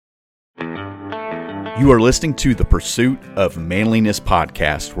You are listening to the Pursuit of Manliness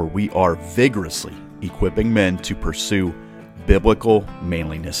podcast, where we are vigorously equipping men to pursue biblical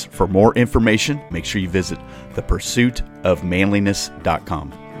manliness. For more information, make sure you visit thepursuitofmanliness.com.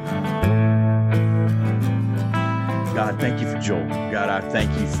 God, thank you for Joel. God, I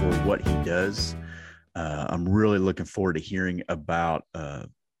thank you for what he does. I'm really looking forward to hearing about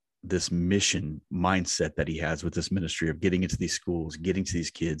this mission mindset that he has with this ministry of getting into these schools, getting to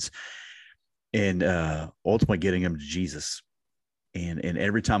these kids, and ultimately getting them to Jesus. And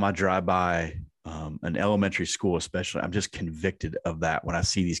every time I drive by an elementary school, especially, I'm just convicted of that when I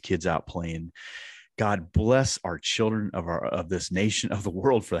see these kids out playing. God bless our children of this nation, of the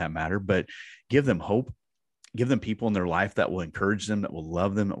world for that matter, but give them hope. Give them people in their life that will encourage them, that will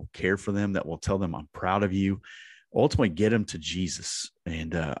love them, that will care for them, that will tell them, I'm proud of you. Ultimately, get them to Jesus.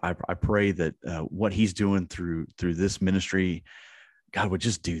 And I pray that what he's doing through this ministry, God would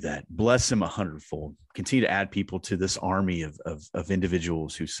just do that. Bless him 100-fold. Continue to add people to this army of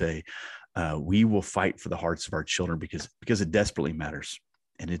individuals who say, we will fight for the hearts of our children because it desperately matters.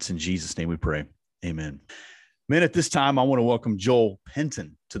 And it's in Jesus' name we pray. Amen. Man, at this time, I want to welcome Joel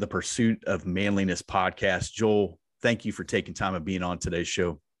Penton to the Pursuit of Manliness podcast. Joel, thank you for taking time and being on today's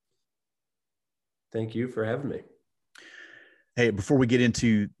show. Thank you for having me. Hey, before we get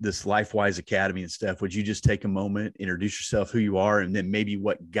into this Lifewise Academy and stuff, would you just take a moment, introduce yourself, who you are, and then maybe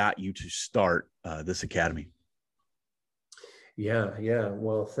what got you to start this academy? Yeah.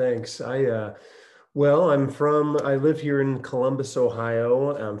 Well, thanks. I live here in Columbus,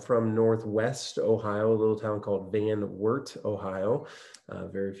 Ohio. I'm from Northwest Ohio, a little town called Van Wert, Ohio.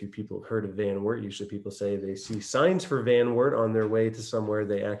 Very few people have heard of Van Wert. Usually people say they see signs for Van Wert on their way to somewhere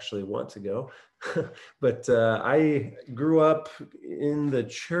they actually want to go. But I grew up in the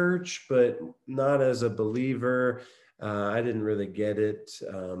church, but not as a believer. I didn't really get it.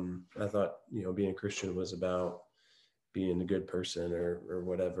 I thought, being a Christian was about being a good person or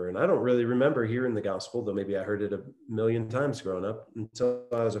whatever. And I don't really remember hearing the gospel, though maybe I heard it a million times growing up, until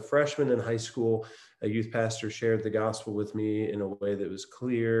I was a freshman in high school. A youth pastor shared the gospel with me in a way that was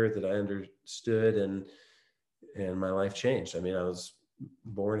clear, that I understood, and my life changed. I mean, I was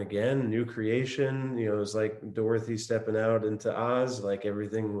born again, new creation. It was like Dorothy stepping out into Oz, like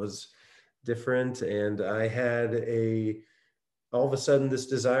everything was different. And I had all of a sudden this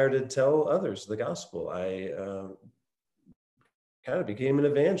desire to tell others the gospel. I kind of became an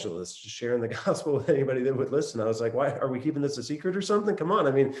evangelist, just sharing the gospel with anybody that would listen. I was like, why are we keeping this a secret or something? Come on.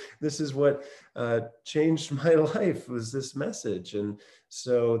 I mean, this is what changed my life, was this message. And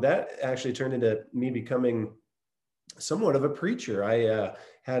so that actually turned into me becoming somewhat of a preacher. I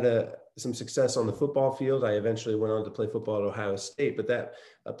had some success on the football field. I eventually went on to play football at Ohio State, but that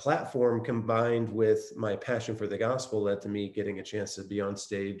platform combined with my passion for the gospel led to me getting a chance to be on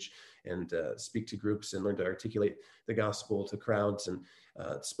stage and speak to groups and learn to articulate the gospel to crowds, and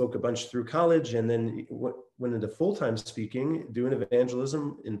spoke a bunch through college, and then went into full-time speaking, doing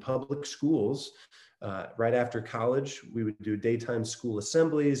evangelism in public schools. Right after college, we would do daytime school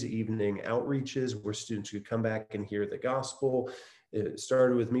assemblies, evening outreaches where students could come back and hear the gospel. It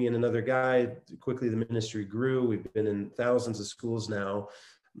started with me and another guy. Quickly, the ministry grew. We've been in thousands of schools now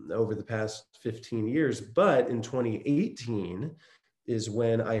over the past 15 years. But in 2018 is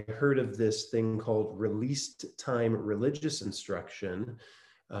when I heard of this thing called released time religious instruction,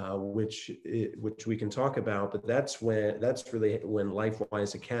 which we can talk about. But that's really when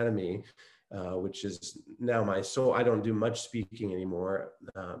Lifewise Academy, which is now my sole. I don't do much speaking anymore,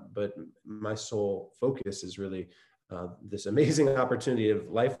 but my sole focus is really this amazing opportunity of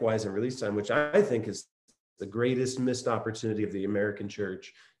Lifewise and Release Time, which I think is the greatest missed opportunity of the American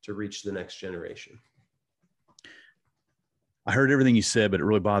church to reach the next generation. I heard everything you said, but it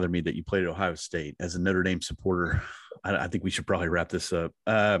really bothered me that you played at Ohio State. As a Notre Dame supporter, I think we should probably wrap this up.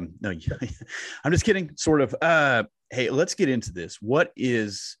 No, I'm just kidding, sort of. Hey, let's get into this. What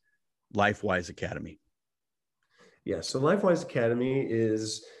is Lifewise Academy? Yeah, so Lifewise Academy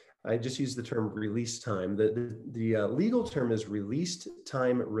is, I just use the term release time. The legal term is released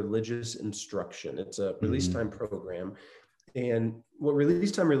time religious instruction. It's a release time program. And what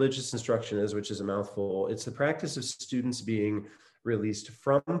release time religious instruction is, which is a mouthful, it's the practice of students being released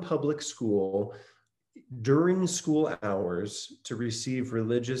from public school during school hours to receive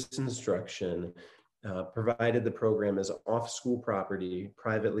religious instruction, provided the program is off school property,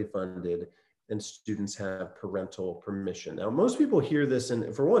 privately funded, and students have parental permission. Now, most people hear this,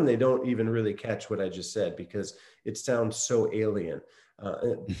 and for one, they don't even really catch what I just said because it sounds so alien.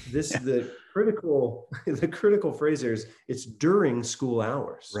 The critical phrase here is it's during school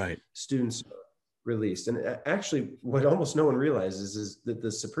hours. Right. Students released. And actually, what almost no one realizes is that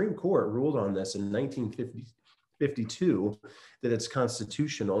the Supreme Court ruled on this in 1952, that it's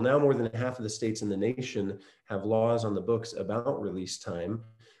constitutional. Now more than half of the states in the nation have laws on the books about release time,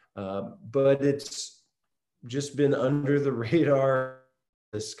 but it's just been under the radar,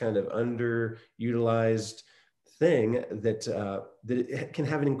 this kind of underutilized thing that that it can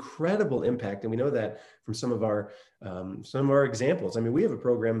have an incredible impact. And we know that from some of our examples. I mean, we have a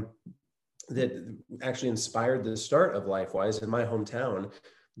program that actually inspired the start of Lifewise in my hometown.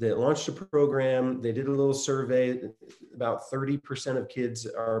 They launched a program. They did a little survey. About 30% of kids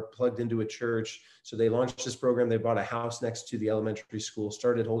are plugged into a church. So they launched this program. They bought a house next to the elementary school,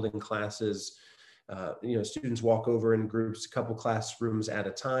 started holding classes. Students walk over in groups, a couple classrooms at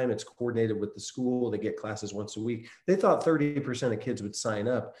a time. It's coordinated with the school. They get classes once a week. They thought 30% of kids would sign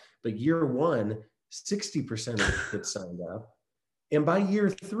up, but year one, 60% of the kids signed up. And by year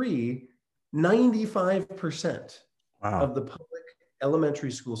three, 95% of the public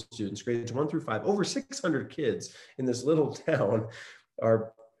elementary school students, grades 1 through 5, over 600 kids in this little town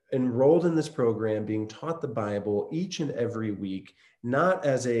are enrolled in this program, being taught the Bible each and every week, not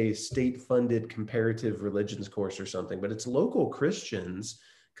as a state-funded comparative religions course or something, but it's local Christians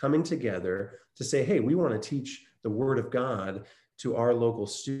coming together to say, hey, we want to teach the Word of God to our local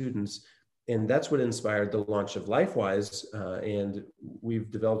students. And that's what inspired the launch of Lifewise. And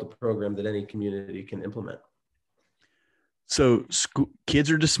we've developed a program that any community can implement. So kids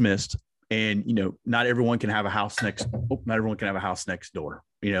are dismissed, and, not everyone can have a house next door.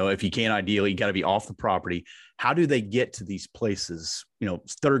 If you can't, ideally, you got to be off the property. How do they get to these places?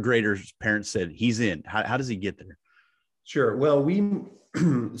 Third graders' parents said he's in. How does he get there? Sure. Well,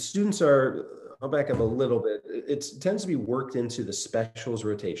 students are, I'll back up a little bit. It tends to be worked into the specials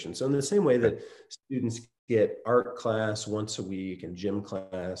rotation. So in the same way that students get art class once a week and gym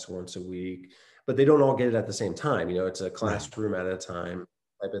class once a week, but they don't all get it at the same time. It's a classroom at a time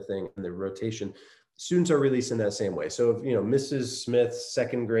type of thing in the rotation. Students are released in that same way. So if, Mrs. Smith's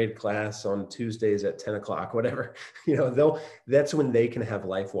second grade class on Tuesdays at 10 o'clock, whatever, that's when they can have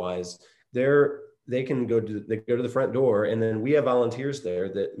Lifewise. They go to the front door, and then we have volunteers there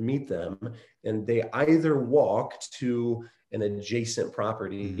that meet them, and they either walk to an adjacent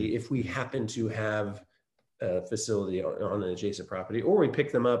property if we happen to have a facility on an adjacent property, or we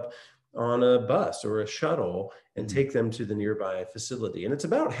pick them up on a bus or a shuttle and take them to the nearby facility. And it's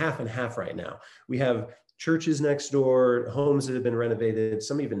about half and half right now. We have churches next door, homes that have been renovated,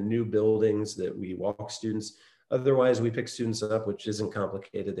 some even new buildings that we walk students. Otherwise, we pick students up, which isn't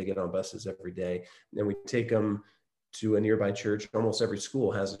complicated. They get on buses every day, and we take them to a nearby church. Almost every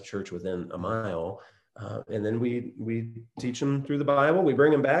school has a church within a mile. And then we teach them through the Bible. We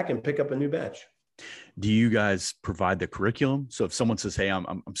bring them back and pick up a new batch. Do you guys provide the curriculum? So if someone says, hey,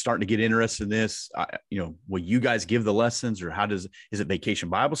 I'm starting to get interested in this, will you guys give the lessons, or is it vacation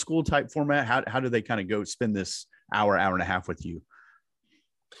Bible school type format? How do they kind of go spend this hour and a half with you?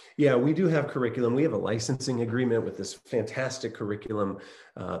 Yeah, we do have curriculum. We have a licensing agreement with this fantastic curriculum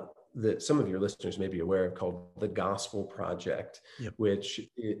that some of your listeners may be aware of, called the Gospel Project, which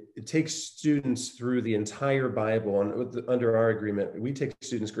it takes students through the entire Bible. And under our agreement, we take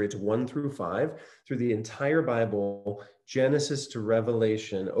students grades 1 through 5 through the entire Bible, Genesis to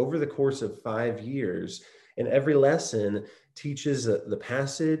Revelation, over the course of 5 years. And every lesson teaches the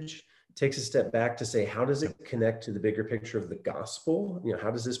passage, takes a step back to say, how does it connect to the bigger picture of the gospel?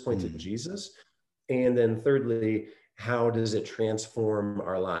 How does this point to Jesus? And then thirdly, how does it transform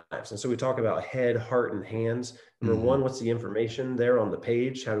our lives? And so we talk about head, heart, and hands. Number one, what's the information there on the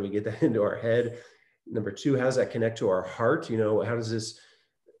page? How do we get that into our head? Number two, how does that connect to our heart? How does this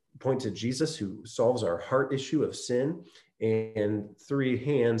point to Jesus, who solves our heart issue of sin? And 3,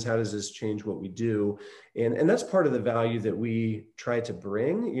 hands, how does this change what we do? And that's part of the value that we try to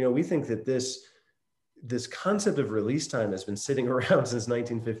bring. We think that this concept of release time has been sitting around since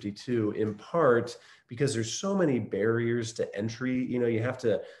 1952, in part because there's so many barriers to entry. You have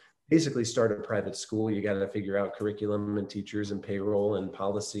to basically start a private school. You got to figure out curriculum and teachers and payroll and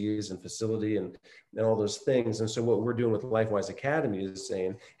policies and facility and all those things. And so what we're doing with Lifewise Academy is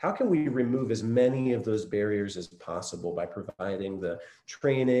saying, how can we remove as many of those barriers as possible by providing the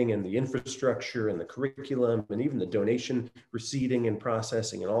training and the infrastructure and the curriculum and even the donation receiving and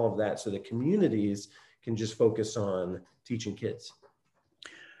processing and all of that, so that communities can just focus on teaching kids.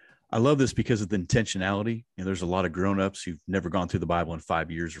 I love this because of the intentionality. There's a lot of grownups who've never gone through the Bible in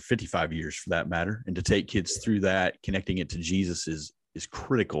 5 years or 55 years for that matter. And to take kids through that, connecting it to Jesus is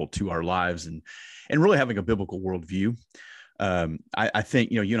critical to our lives and really having a biblical worldview. I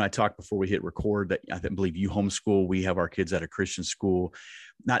think, you and I talked before we hit record that believe you homeschool. We have our kids at a Christian school.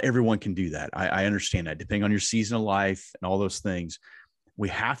 Not everyone can do that. I understand that, depending on your season of life and all those things. We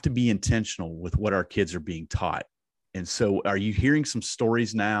have to be intentional with what our kids are being taught. And so are you hearing some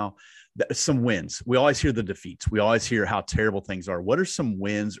stories now, some wins? We always hear the defeats. We always hear how terrible things are. What are some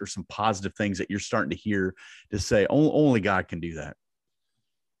wins or some positive things that you're starting to hear to say, only God can do that?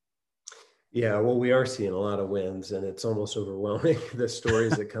 Yeah, well, we are seeing a lot of wins, and it's almost overwhelming, the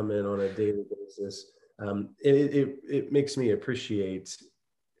stories that come in on a daily basis. It makes me appreciate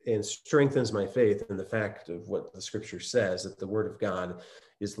and strengthens my faith in the fact of what the scripture says, that the word of God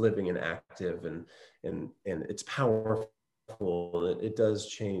is living and active, and it's powerful. It does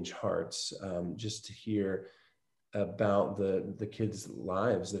change hearts. Just to hear about the kids'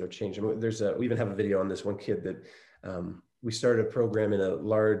 lives that are changing. We even have a video on this one kid that we started a program in a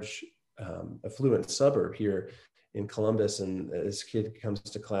large affluent suburb here in Columbus, and this kid comes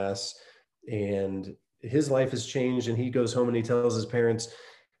to class and his life has changed, and he goes home and he tells his parents,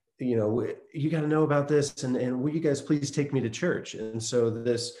 you got to know about this, and will you guys please take me to church? And so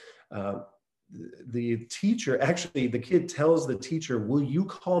the teacher, actually the kid tells the teacher, will you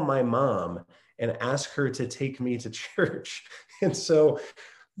call my mom and ask her to take me to church? And so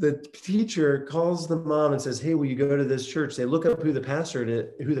the teacher calls the mom and says, hey, will you go to this church? They look up who the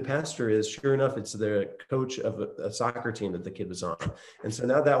pastor is. Sure enough, it's the coach of a soccer team that the kid was on. And so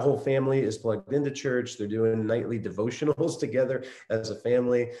now that whole family is plugged into church. They're doing nightly devotionals together as a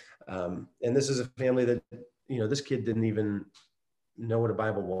family. And this is a family that, this kid didn't even know what a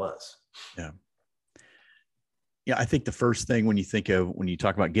Bible was. Yeah. Yeah, I think the first thing when you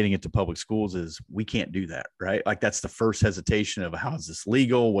talk about getting into public schools is we can't do that, right? Like that's the first hesitation of how is this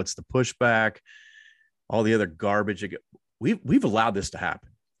legal? What's the pushback? All the other garbage. We've allowed this to happen.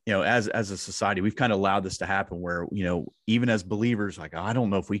 As a society, we've kind of allowed this to happen where, even as believers, like, I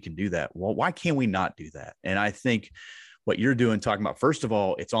don't know if we can do that. Well, why can't we not do that? And I think what you're doing, talking about, first of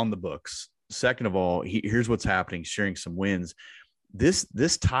all, it's on the books. Second of all, here's what's happening, sharing some wins.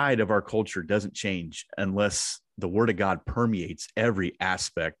 This tide of our culture doesn't change unless the word of God permeates every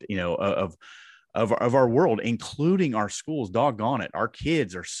aspect, of our world, including our schools. Doggone it. Our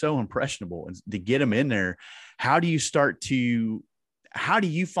kids are so impressionable, and to get them in there, how do you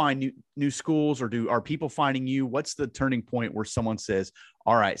find new schools, or are people finding you? What's the turning point where someone says,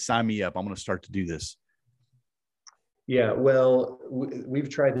 all right, sign me up, I'm going to start to do this? Yeah, well, we've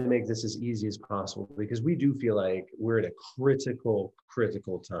tried to make this as easy as possible because we do feel like we're at a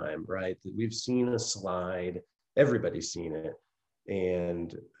critical time, right? That we've seen a slide, everybody's seen it,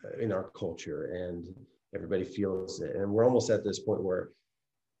 and in our culture, and everybody feels it. And we're almost at this point where,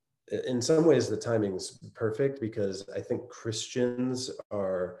 in some ways, the timing's perfect, because I think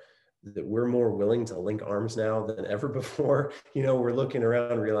that we're more willing to link arms now than ever before. We're looking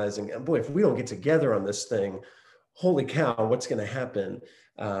around realizing, boy, if we don't get together on this thing, holy cow, what's going to happen?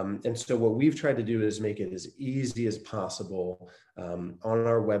 And so what we've tried to do is make it as easy as possible. On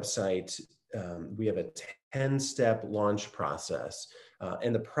our website, we have a 10-step launch process.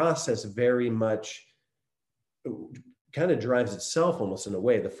 And the process very much kind of drives itself almost in a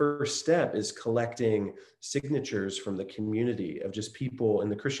way. The first step is collecting signatures from the community of just people in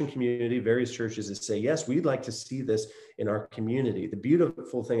the Christian community, various churches, that say, yes, we'd like to see this in our community. The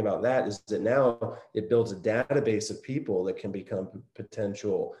beautiful thing about that is that now it builds a database of people that can become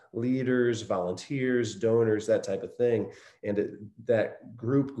potential leaders, volunteers, donors, that type of thing. And that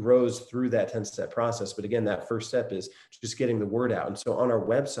group grows through that 10-step process. But again, that first step is just getting the word out. And so on our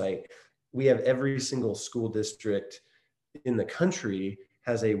website, we have every single school district in the country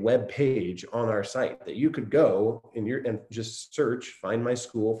has a web page on our site that you could go and just search, find my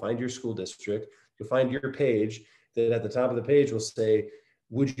school, find your school district. You'll find your page that at the top of the page will say,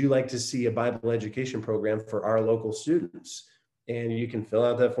 would you like to see a Bible education program for our local students? And you can fill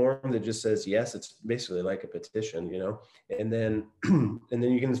out that form that just says yes. It's basically like a petition, and then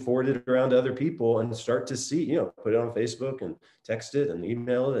you can forward it around to other people and start to see, put it on Facebook and text it and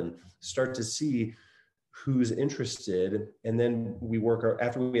email it and start to see who's interested. And then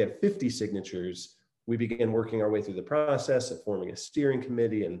after we have 50 signatures, we begin working our way through the process of forming a steering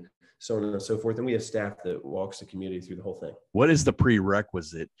committee and so on and so forth. And we have staff that walks the community through the whole thing. What is the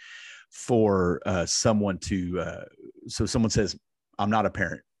prerequisite for someone so someone says, I'm not a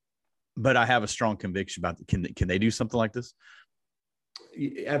parent, but I have a strong conviction about can they do something like this?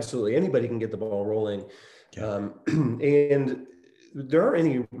 Absolutely. Anybody can get the ball rolling. Okay. And there aren't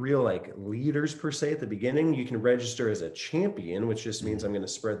any real like leaders per se at the beginning. You can register as a champion, which just means I'm going to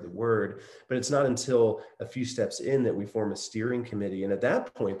spread the word, but it's not until a few steps in that we form a steering committee. And at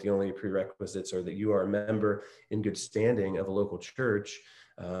that point, the only prerequisites are that you are a member in good standing of a local church,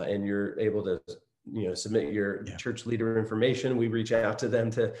 and you're able to, submit your church leader information. We reach out to them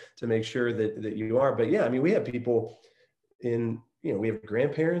to make sure that you are. But yeah, I mean, we have people we have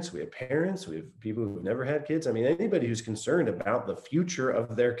grandparents, we have parents, we have people who've never had kids. I mean, anybody who's concerned about the future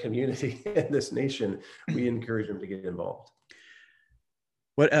of their community and this nation, we encourage them to get involved.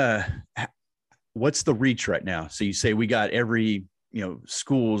 What's the reach right now? So you say we got every,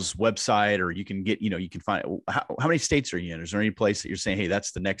 school's website, or you can get, you can find, how many states are you in? Is there any place that you're saying, hey,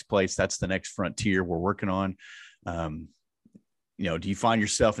 that's the next place, that's the next frontier we're working on? Do you find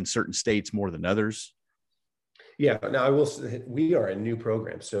yourself in certain states more than others? Yeah, now I will say we are a new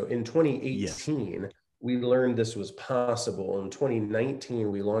program. So in 2018, we learned this was possible. In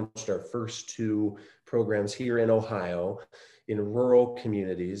 2019, we launched our first 2 programs here in Ohio in rural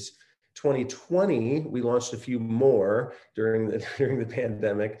communities. 2020, we launched a few more during the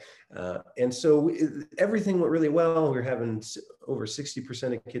pandemic. And so everything went really well. We were having over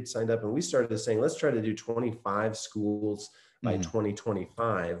 60% of kids signed up, and we started saying, let's try to do 25 schools by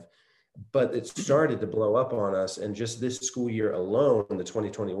 2025. But it started to blow up on us. And just this school year alone, the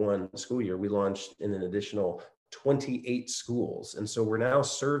 2021 school year, we launched in an additional 28 schools. And so we're now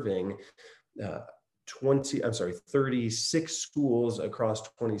serving 36 schools across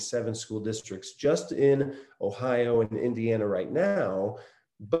 27 school districts just in Ohio and Indiana right now.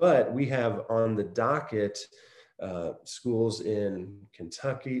 But we have on the docket schools in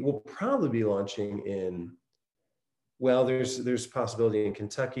Kentucky. We'll probably be launching in, well, there's possibility in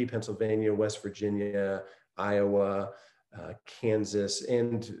Kentucky, Pennsylvania, West Virginia, Iowa, Kansas,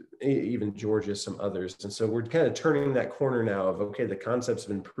 and even Georgia, some others. And so we're kind of turning that corner now of, okay, the concept's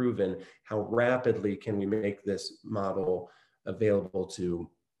been proven. How rapidly can we make this model available to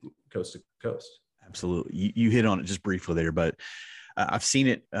coast? Absolutely. You hit on it just briefly there, but I've seen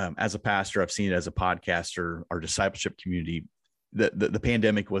it as a pastor. I've seen it as a podcaster. Our discipleship community, the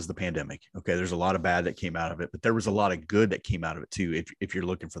pandemic was the pandemic. Okay. There's a lot of bad that came out of it, but there was a lot of good that came out of it too. If you're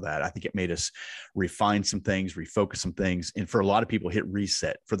looking for that, I think it made us refine some things, refocus some things. And for a lot of people, hit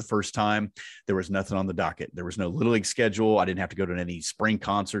reset for the first time. There was nothing on the docket. There was no Little League schedule. I didn't have to go to any spring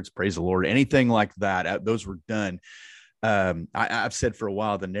concerts, praise the Lord, anything like that. Those were done. I've said for a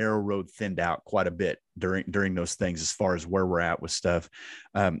while, the narrow road thinned out quite a bit during those things, as far as where we're at with stuff.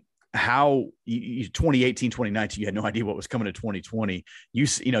 How 2018, 2019, you had no idea what was coming to 2020.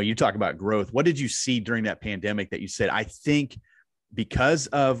 You talk about growth. What did you see during that pandemic that you said, I think because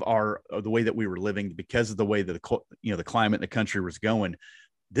of the way that we were living, because of the way that the climate in the country was going,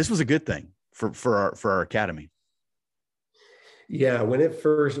 this was a good thing for our academy? Yeah, when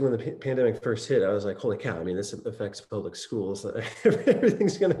the pandemic first hit, I was like, holy cow, I mean, this affects public schools.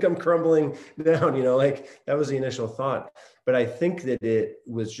 Everything's going to come crumbling down, like that was the initial thought. But I think that it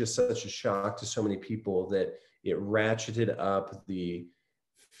was just such a shock to so many people that it ratcheted up the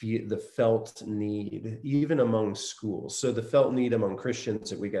felt need, even among schools. So the felt need among Christians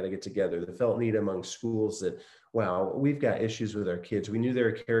that we got to get together, the felt need among schools that, wow, we've got issues with our kids. We knew there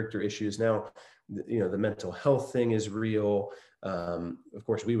were character issues. Now, the mental health thing is real. Of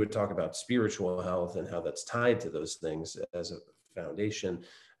course, we would talk about spiritual health and how that's tied to those things as a foundation.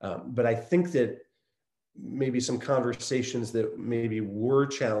 But I think that maybe some conversations that maybe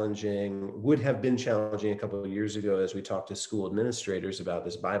would have been challenging a couple of years ago, as we talked to school administrators about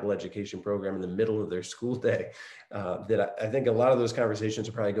this Bible education program in the middle of their school day, that I think a lot of those conversations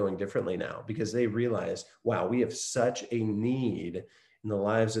are probably going differently now, because they realize, wow, we have such a need in the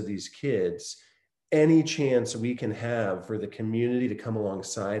lives of these kids. Any chance we can have for the community to come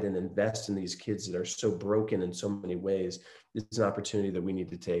alongside and invest in these kids that are so broken in so many ways, it's an opportunity that we need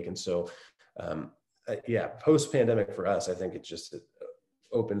to take. And so, post-pandemic for us, I think it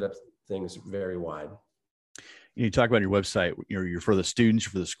opened up things very wide. You talk about your website, you're for the students,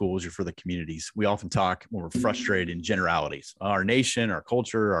 you're for the schools, you're for the communities. We often talk when we're frustrated in generalities, our nation, our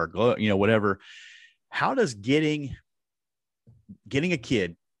culture, our whatever. How does getting a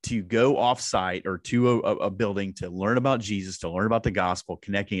kid to go off-site or to a building to learn about Jesus, to learn about the gospel,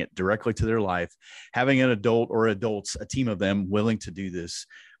 connecting it directly to their life, having an adult or adults, a team of them willing to do this?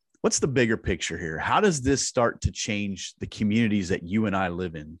 What's the bigger picture here? How does this start to change the communities that you and I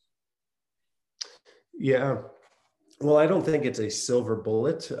live in? Yeah. Well, I don't think it's a silver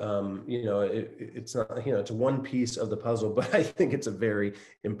bullet. It's not, it's one piece of the puzzle, but I think it's a very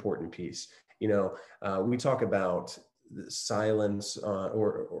important piece. We talk about silence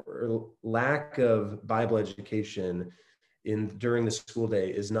or lack of Bible education during the school day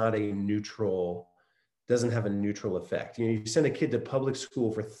is not doesn't have a neutral effect. You send a kid to public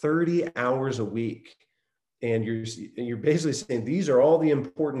school for 30 hours a week, and you're basically saying these are all the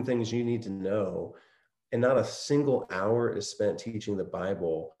important things you need to know, and not a single hour is spent teaching the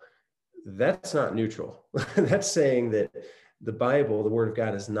Bible. That's not neutral. That's saying that the Bible, the Word of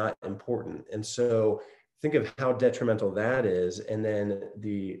God, is not important. And so think of how detrimental that is. And then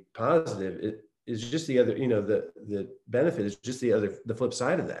the positive is just the other, the benefit is just the flip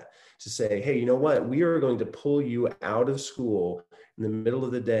side of that, to say, hey, you know what? We are going to pull you out of school in the middle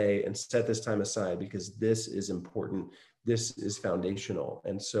of the day and set this time aside because this is important. This is foundational.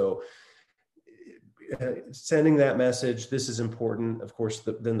 And so sending that message, this is important. Of course,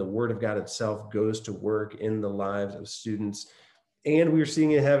 then the Word of God itself goes to work in the lives of students. And we're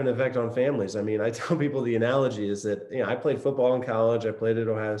seeing it have an effect on families. I mean, I tell people the analogy is that, I played football in college. I played at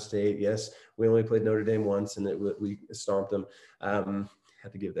Ohio State. Yes, we only played Notre Dame once, and we stomped them.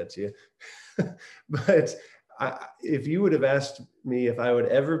 Had to give that to you. But if you would have asked me if I would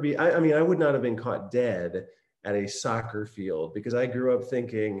ever be, I would not have been caught dead at a soccer field, because I grew up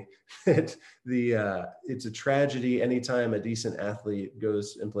thinking that it's a tragedy anytime a decent athlete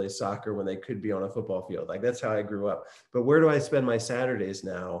goes and plays soccer when they could be on a football field. Like, that's how I grew up. But where do I spend my Saturdays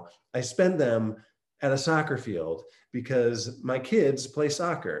now? I spend them at a soccer field because my kids play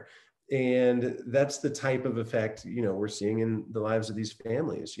soccer. And that's the type of effect, we're seeing in the lives of these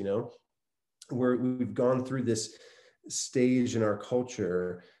families. We've gone through this stage in our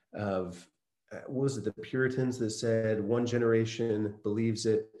culture of, what was it, the Puritans that said one generation believes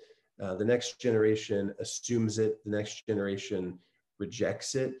it, the next generation assumes it, the next generation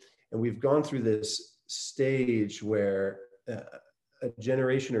rejects it. And we've gone through this stage where a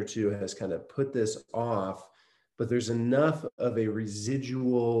generation or two has kind of put this off, but there's enough of a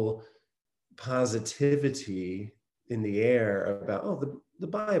residual positivity in the air about, the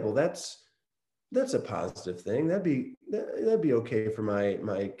Bible, that's a positive thing. That'd be okay for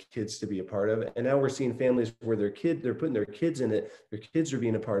my kids to be a part of. And now we're seeing families where they're putting their kids in it. Their kids are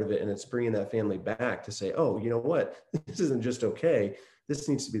being a part of it, and it's bringing that family back to say, oh, you know what? This isn't just okay. This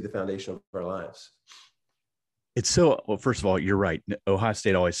needs to be the foundation of our lives. It's so, well, first of all, you're right. Ohio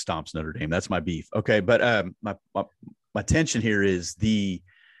State always stomps Notre Dame. That's my beef. Okay. But my tension here is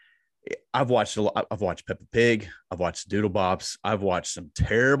I've watched Peppa Pig. I've watched Doodle Bops. I've watched some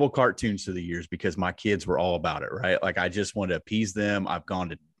terrible cartoons through the years because my kids were all about it, right? Like, I just wanted to appease them. I've gone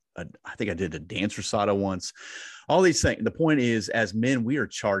to, I think I did a dance recital once. All these things. The point is, as men, we are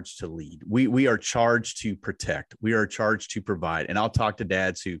charged to lead. We are charged to protect. We are charged to provide. And I'll talk to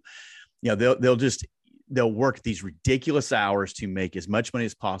dads who, they'll work these ridiculous hours to make as much money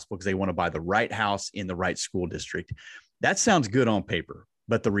as possible because they want to buy the right house in the right school district. That sounds good on paper.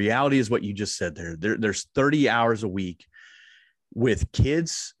 But the reality is what you just said there. There's 30 hours a week with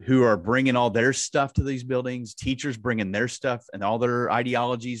kids who are bringing all their stuff to these buildings, teachers bringing their stuff and all their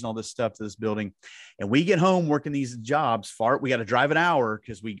ideologies and all this stuff to this building. And we get home working these jobs we got to drive an hour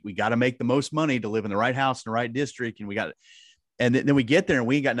because we got to make the most money to live in the right house in the right district. And then we get there and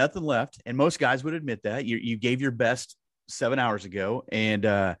we ain't got nothing left. And most guys would admit that you gave your best 7 hours ago.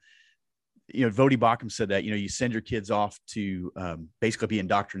 And, Vodi Bakum said that, you send your kids off to basically be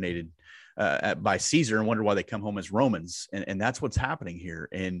indoctrinated by Caesar and wonder why they come home as Romans. And that's what's happening here.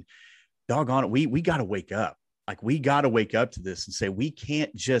 And doggone it, we got to wake up. Like, we got to wake up to this and say, we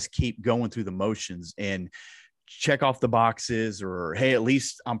can't just keep going through the motions and check off the boxes or, hey, at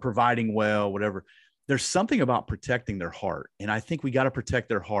least I'm providing well, whatever. There's something about protecting their heart. And I think we got to protect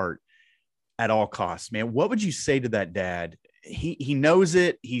their heart at all costs, man. What would you say to that dad? He knows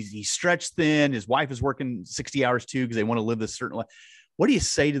it. He's stretched thin. His wife is working 60 hours too, because they want to live this certain life. What do you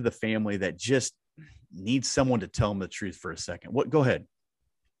say to the family that just needs someone to tell them the truth for a second? Go ahead.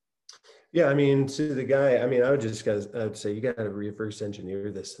 Yeah. To the guy, I would say you got to reverse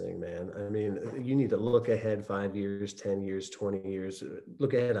engineer this thing, man. You need to look ahead 5 years, 10 years, 20 years,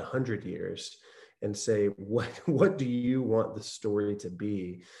 look ahead 100 years and say, what do you want the story to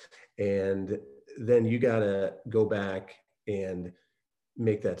be? And then you got to go back and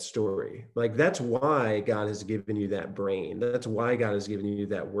make that story. Like, that's why God has given you that brain. That's why God has given you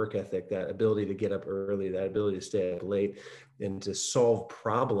that work ethic, that ability to get up early, that ability to stay up late and to solve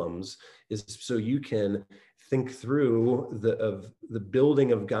problems, is so you can think through the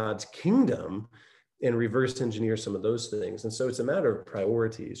building of God's kingdom and reverse engineer some of those things. And so it's a matter of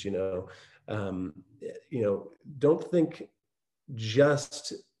priorities, don't think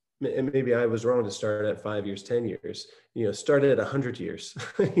just, and maybe I was wrong to start at 5 years, 10 years, start at 100 years,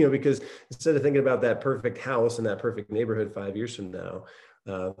 because instead of thinking about that perfect house and that perfect neighborhood 5 years from now,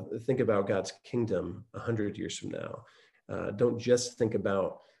 think about God's kingdom 100 years from now. Don't just think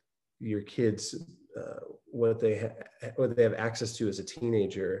about your kids, what they have access to as a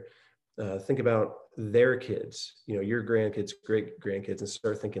teenager. Think about their kids, your grandkids, great grandkids, and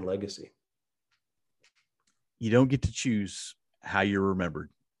start thinking legacy. You don't get to choose how you're remembered.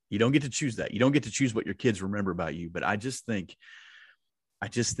 You don't get to choose that. You don't get to choose what your kids remember about you. But I just think,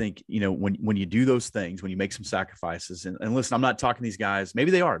 when you do those things, when you make some sacrifices, and listen, I'm not talking these guys.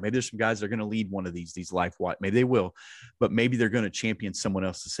 Maybe they are. Maybe there's some guys that are going to lead one of these Lifewise. Maybe they will, but maybe they're going to champion someone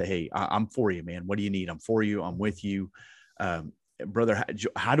else to say, hey, I'm for you, man. What do you need? I'm for you. I'm with you. Brother,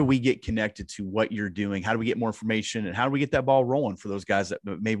 how do we get connected to what you're doing? How do we get more information? And how do we get that ball rolling for those guys that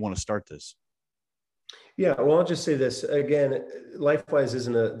may want to start this? Yeah, well, I'll just say this again. Lifewise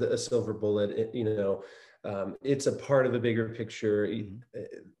isn't a silver bullet. It's a part of a bigger picture,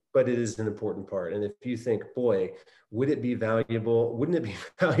 but it is an important part. And if you think, boy, wouldn't it be valuable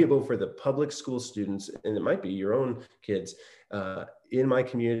for the public school students, and it might be your own kids, in my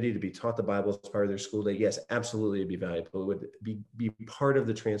community to be taught the Bible as part of their school day? Yes, absolutely, it'd be valuable. It would be part of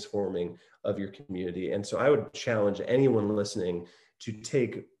the transforming of your community. And so I would challenge anyone listening to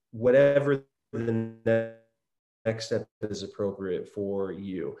take whatever the next step is appropriate for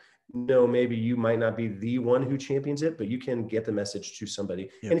you. Maybe you might not be the one who champions it, but you can get the message to somebody.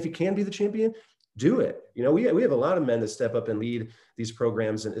 Yep. And if you can be the champion, do it. We have a lot of men that step up and lead these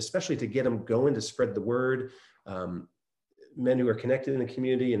programs, and especially to get them going to spread the word. Men who are connected in the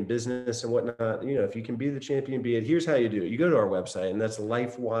community and business and whatnot. If you can be the champion, be it. Here's how you do it. You go to our website, and that's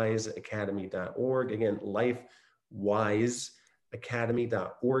lifewiseacademy.org. Again,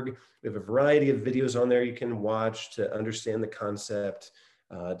 lifewiseacademy.org. We have a variety of videos on there you can watch to understand the concept,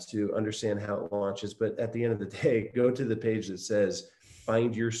 to understand how it launches. But at the end of the day, go to the page that says,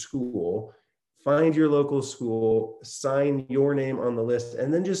 find your school, find your local school, sign your name on the list,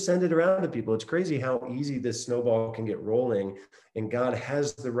 and then just send it around to people. It's crazy how easy this snowball can get rolling. And God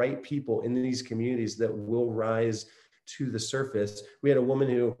has the right people in these communities that will rise to the surface. We had a woman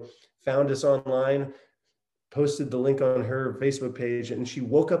who found us online, posted the link on her Facebook page, and she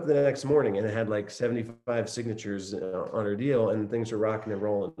woke up the next morning and it had like 75 signatures on her deal, and things are rocking and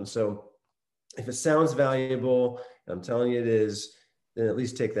rolling. And so if it sounds valuable, I'm telling you it is, then at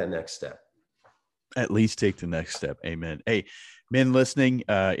least take that next step. At least take the next step. Amen. Hey, men listening,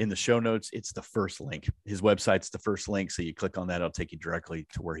 in the show notes, it's the first link. His website's the first link. So you click on that, it'll take you directly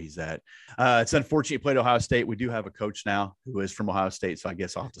to where he's at. It's unfortunate he played Ohio State. We do have a coach now who is from Ohio State. So I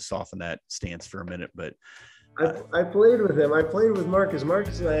guess I'll have to soften that stance for a minute, but I played with him. I played with Marcus.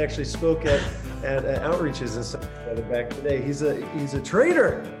 Marcus and I actually spoke at outreaches and stuff back today. He's a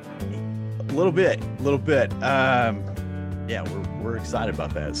traitor. A little bit. Yeah, we're excited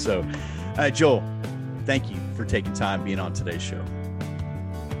about that. So, Joel, thank you for taking time being on today's show.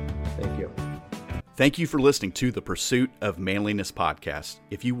 Thank you. Thank you for listening to the Pursuit of Manliness podcast.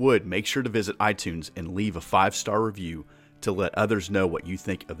 If you would, make sure to visit iTunes and leave a 5-star review to let others know what you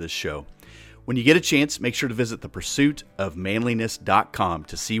think of this show. When you get a chance, make sure to visit thepursuitofmanliness.com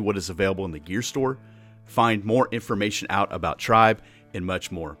to see what is available in the gear store, find more information out about Tribe, and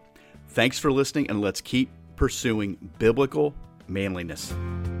much more. Thanks for listening, and let's keep pursuing biblical manliness.